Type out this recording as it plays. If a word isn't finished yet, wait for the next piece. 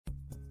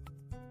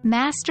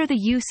Master the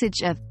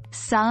usage of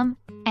some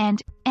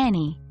and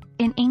any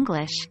in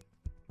English.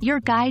 Your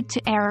guide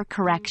to error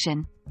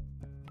correction.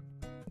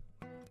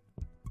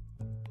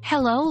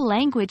 Hello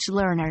language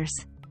learners.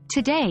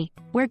 Today,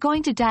 we're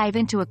going to dive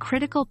into a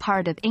critical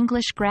part of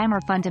English grammar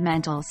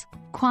fundamentals,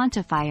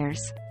 quantifiers.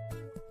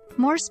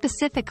 More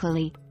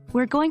specifically,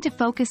 we're going to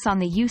focus on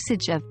the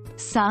usage of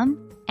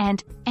some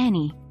and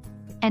any,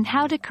 and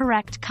how to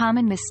correct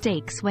common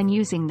mistakes when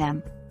using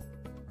them.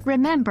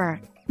 Remember,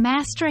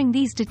 mastering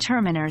these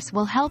determiners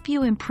will help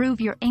you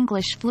improve your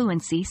English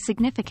fluency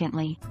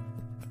significantly.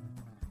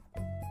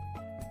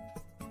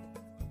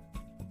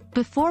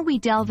 Before we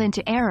delve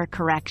into error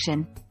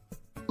correction,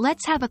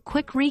 let's have a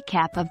quick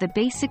recap of the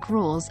basic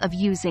rules of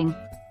using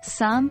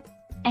some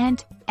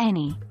and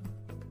any.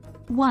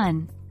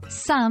 1.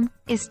 Some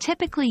is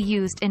typically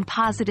used in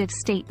positive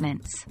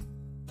statements.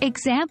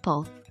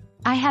 Example,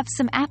 I have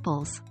some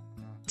apples.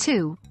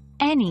 2.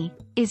 Any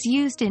is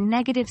used in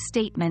negative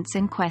statements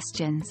and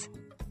questions.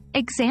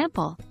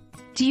 Example,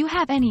 do you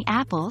have any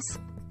apples?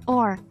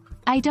 Or,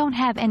 I don't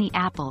have any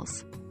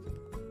apples.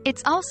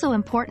 It's also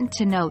important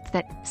to note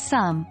that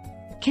some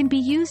can be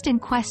used in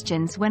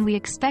questions when we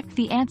expect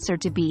the answer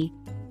to be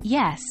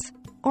yes,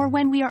 or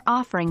when we are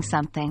offering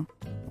something.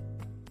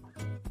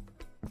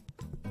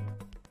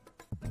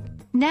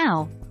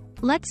 Now,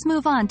 let's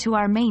move on to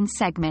our main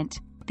segment,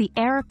 the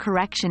error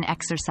correction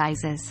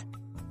exercises.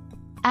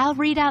 I'll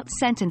read out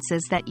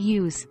sentences that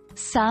use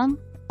some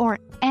or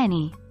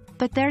any,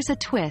 but there's a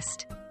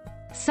twist.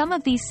 Some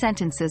of these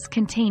sentences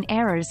contain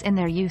errors in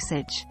their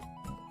usage.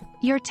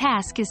 Your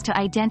task is to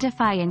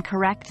identify and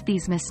correct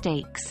these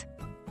mistakes.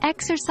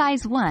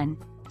 Exercise 1.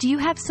 Do you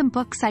have some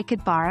books I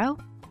could borrow?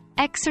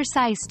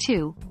 Exercise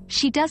 2.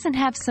 She doesn't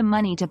have some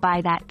money to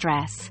buy that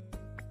dress.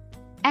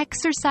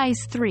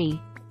 Exercise 3.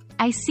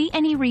 I see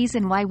any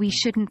reason why we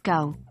shouldn't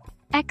go.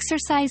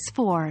 Exercise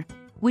 4.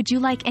 Would you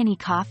like any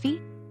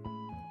coffee?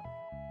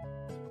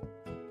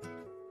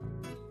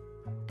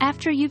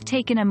 After you've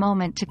taken a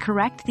moment to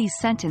correct these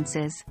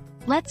sentences,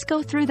 let's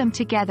go through them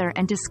together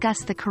and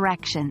discuss the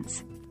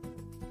corrections.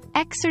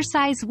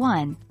 Exercise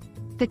 1.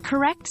 The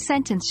correct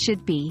sentence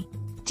should be,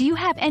 do you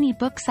have any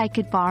books I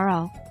could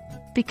borrow?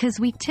 Because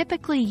we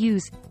typically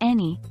use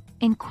any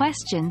in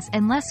questions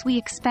unless we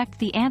expect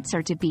the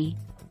answer to be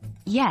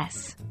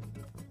yes.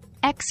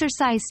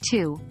 Exercise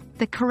 2.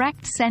 The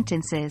correct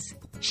sentence is,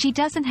 she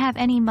doesn't have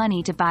any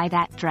money to buy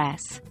that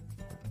dress.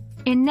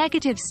 In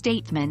negative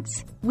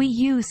statements, we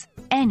use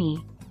any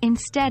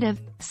instead of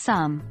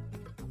some.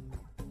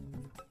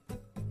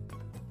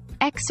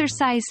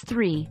 Exercise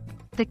 3.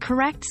 The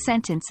correct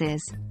sentence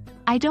is,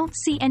 I don't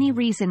see any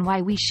reason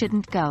why we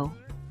shouldn't go.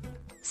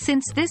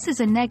 Since this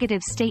is a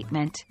negative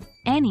statement,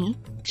 any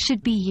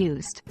should be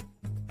used.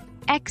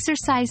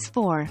 Exercise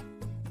 4.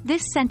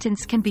 This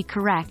sentence can be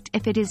correct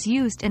if it is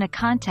used in a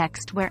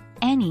context where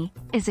any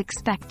is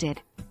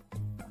expected.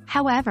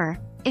 However,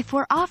 if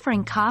we're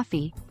offering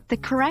coffee, the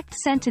correct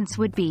sentence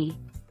would be,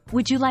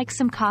 would you like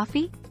some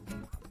coffee?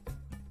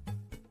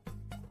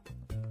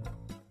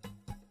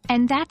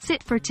 And that's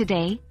it for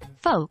today,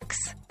 folks.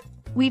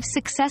 We've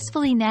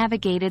successfully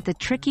navigated the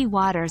tricky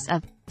waters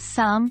of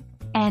some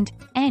and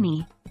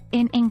any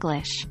in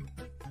English.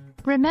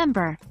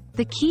 Remember,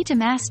 the key to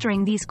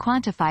mastering these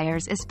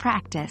quantifiers is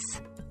practice.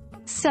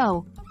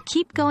 So,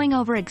 keep going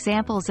over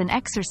examples and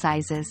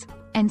exercises,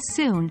 and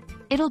soon,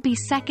 it'll be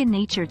second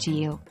nature to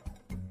you.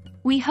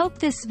 We hope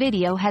this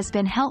video has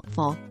been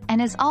helpful,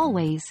 and as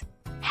always,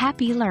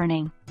 happy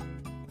learning!